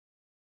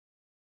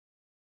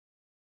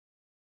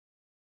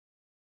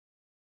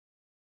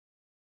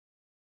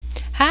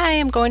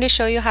Hi, I'm going to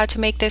show you how to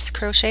make this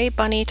crochet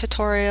bunny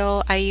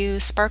tutorial. I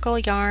use sparkle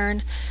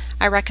yarn.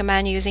 I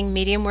recommend using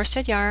medium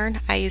worsted yarn.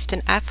 I used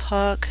an F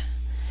hook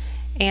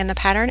and the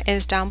pattern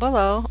is down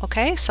below.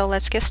 Okay, so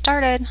let's get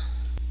started.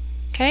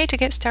 Okay, to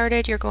get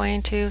started you're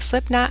going to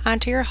slip knot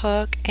onto your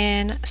hook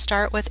and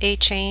start with a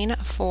chain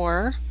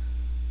 4.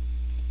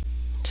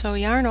 So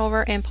yarn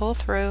over and pull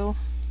through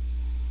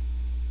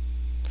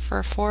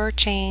for 4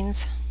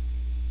 chains.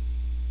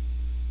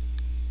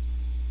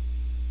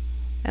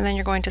 And then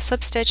you're going to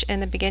slip stitch in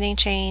the beginning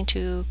chain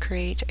to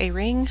create a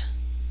ring,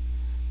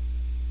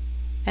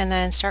 and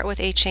then start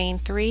with a chain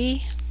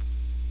 3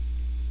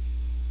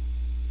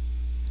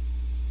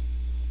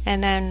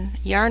 and then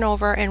yarn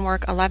over and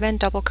work 11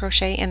 double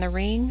crochet in the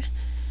ring.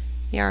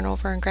 Yarn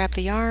over and grab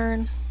the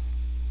yarn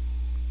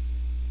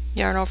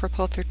over,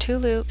 pull through 2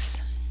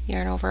 loops,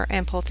 yarn over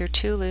and pull through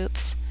 2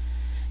 loops.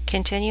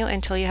 Continue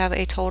until you have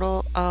a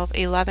total of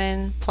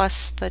 11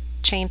 plus the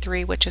chain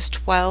 3, which is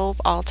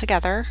 12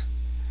 altogether.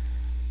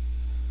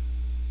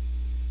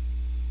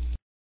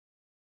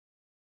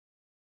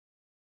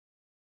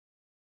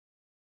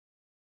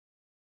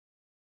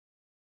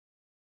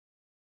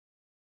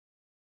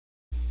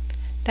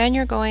 Then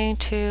you're going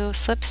to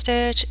slip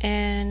stitch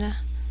in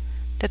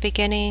the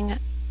beginning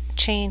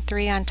chain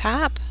 3 on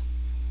top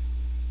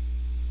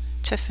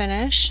to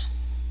finish.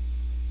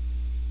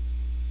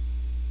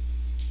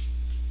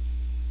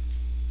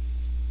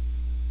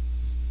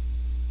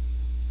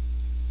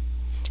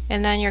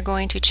 And then you're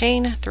going to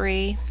chain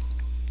 3,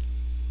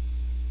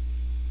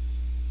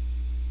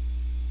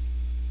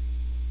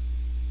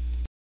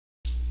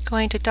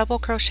 going to double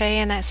crochet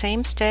in that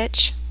same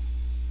stitch,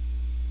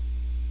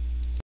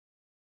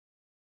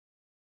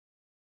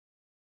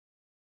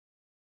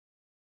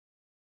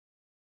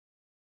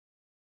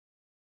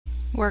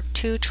 work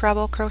 2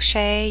 treble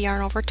crochet,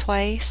 yarn over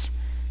twice,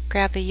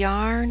 grab the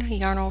yarn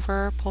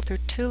over, pull through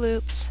 2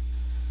 loops,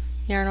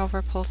 yarn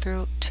over, pull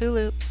through 2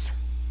 loops,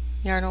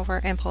 yarn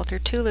over and pull through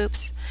 2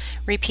 loops.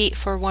 Repeat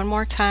for one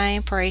more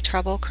time for a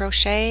treble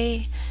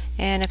crochet,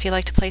 and if you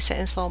like to place it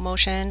in slow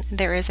motion,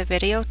 there is a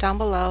video down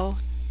below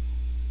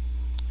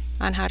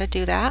on how to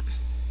do that.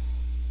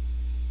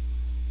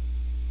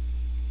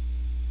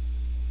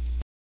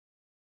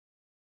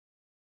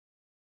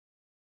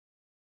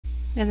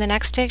 In the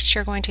next stitch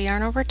you're going to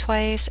yarn over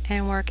twice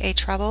and work a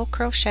treble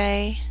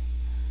crochet,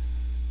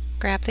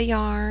 grab the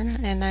yarn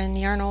and then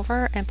yarn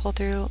over and pull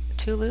through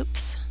 2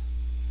 loops,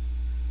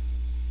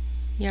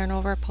 yarn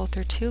over, pull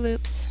through 2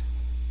 loops,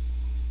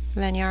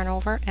 then yarn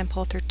over and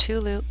pull through 2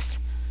 loops,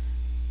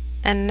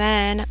 and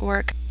then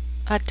work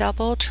a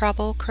double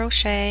treble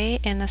crochet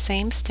in the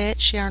same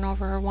stitch, yarn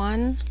over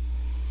 1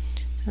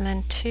 and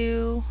then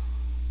 2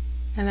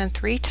 and then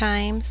 3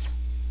 times,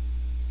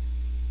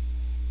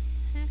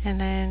 and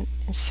then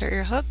insert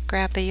your hook,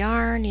 grab the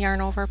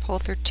yarn over, pull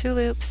through 2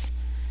 loops,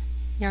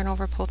 yarn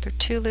over, pull through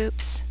 2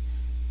 loops,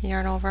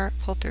 yarn over,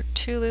 pull through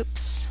 2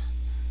 loops,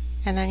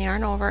 and then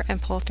yarn over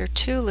and pull through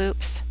 2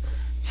 loops.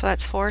 So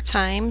that's 4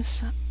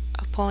 times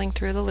of pulling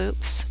through the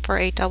loops for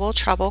a double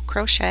treble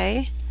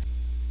crochet.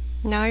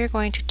 Now you're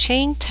going to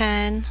chain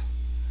 10,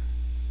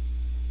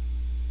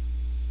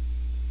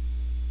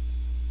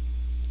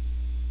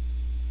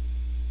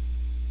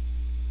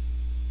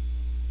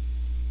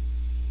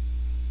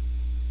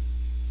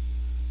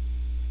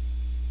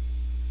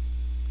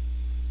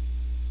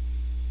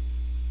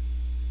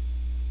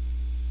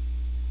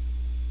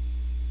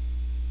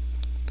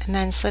 and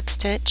then slip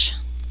stitch,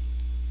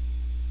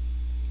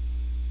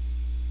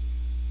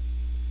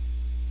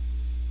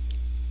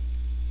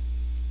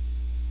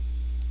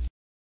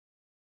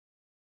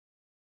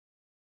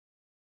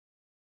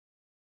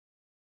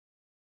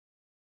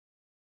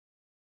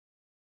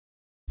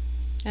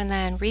 and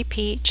then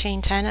repeat,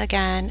 chain 10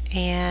 again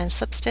and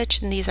slip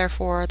stitch, and these are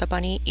for the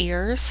bunny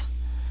ears.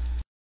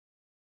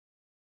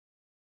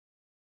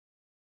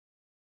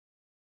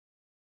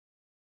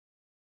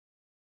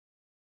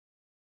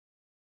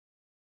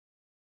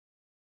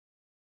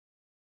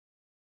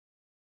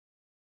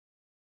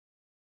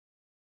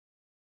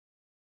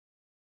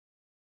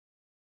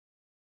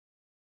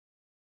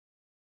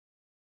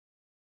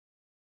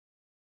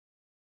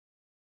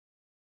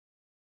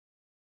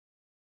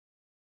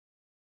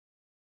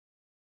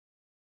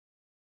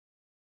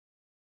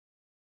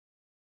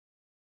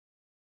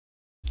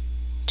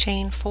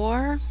 Chain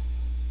 4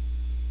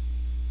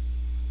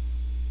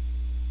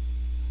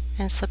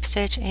 and slip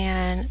stitch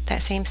and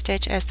that same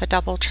stitch as the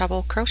double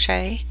treble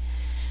crochet,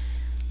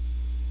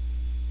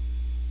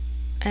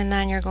 and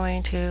then you're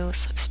going to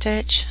slip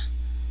stitch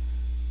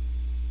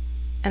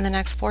in the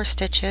next 4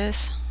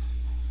 stitches,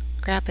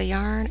 grab the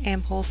yarn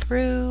and pull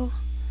through,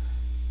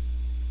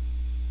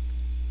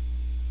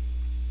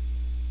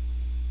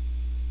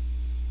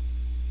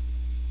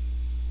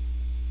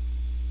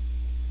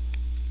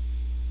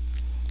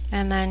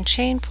 and then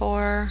chain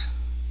 4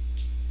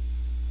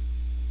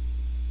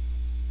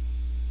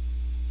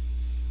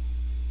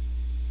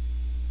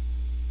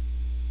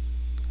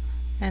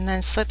 and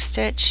then slip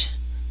stitch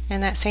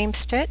in that same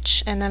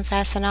stitch and then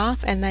fasten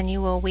off, and then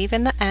you will weave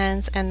in the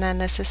ends, and then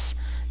this is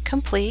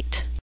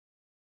complete.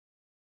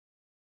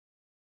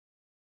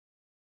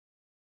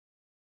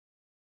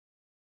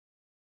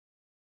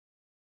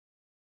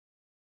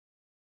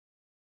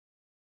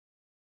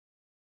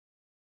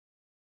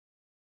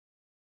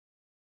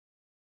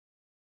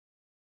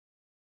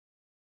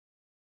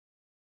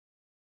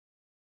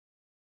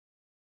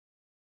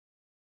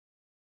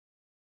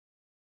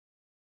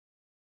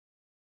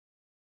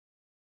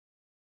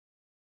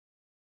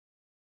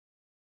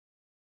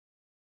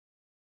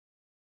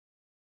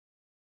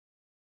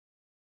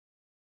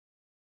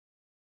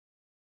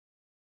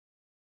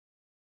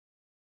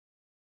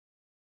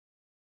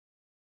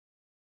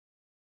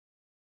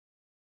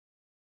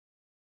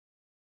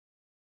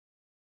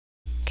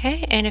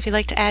 Okay, and if you'd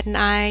like to add an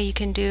eye, you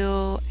can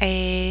do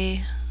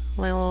a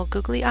little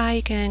googly eye.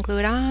 You can glue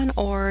it on,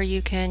 or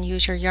you can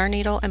use your yarn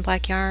needle and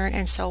black yarn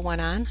and sew one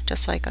on,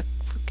 just like a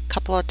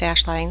couple of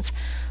dash lines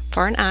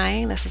for an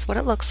eye. This is what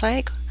it looks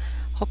like.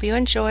 Hope you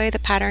enjoy. The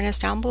pattern is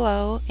down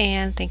below,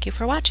 and thank you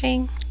for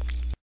watching.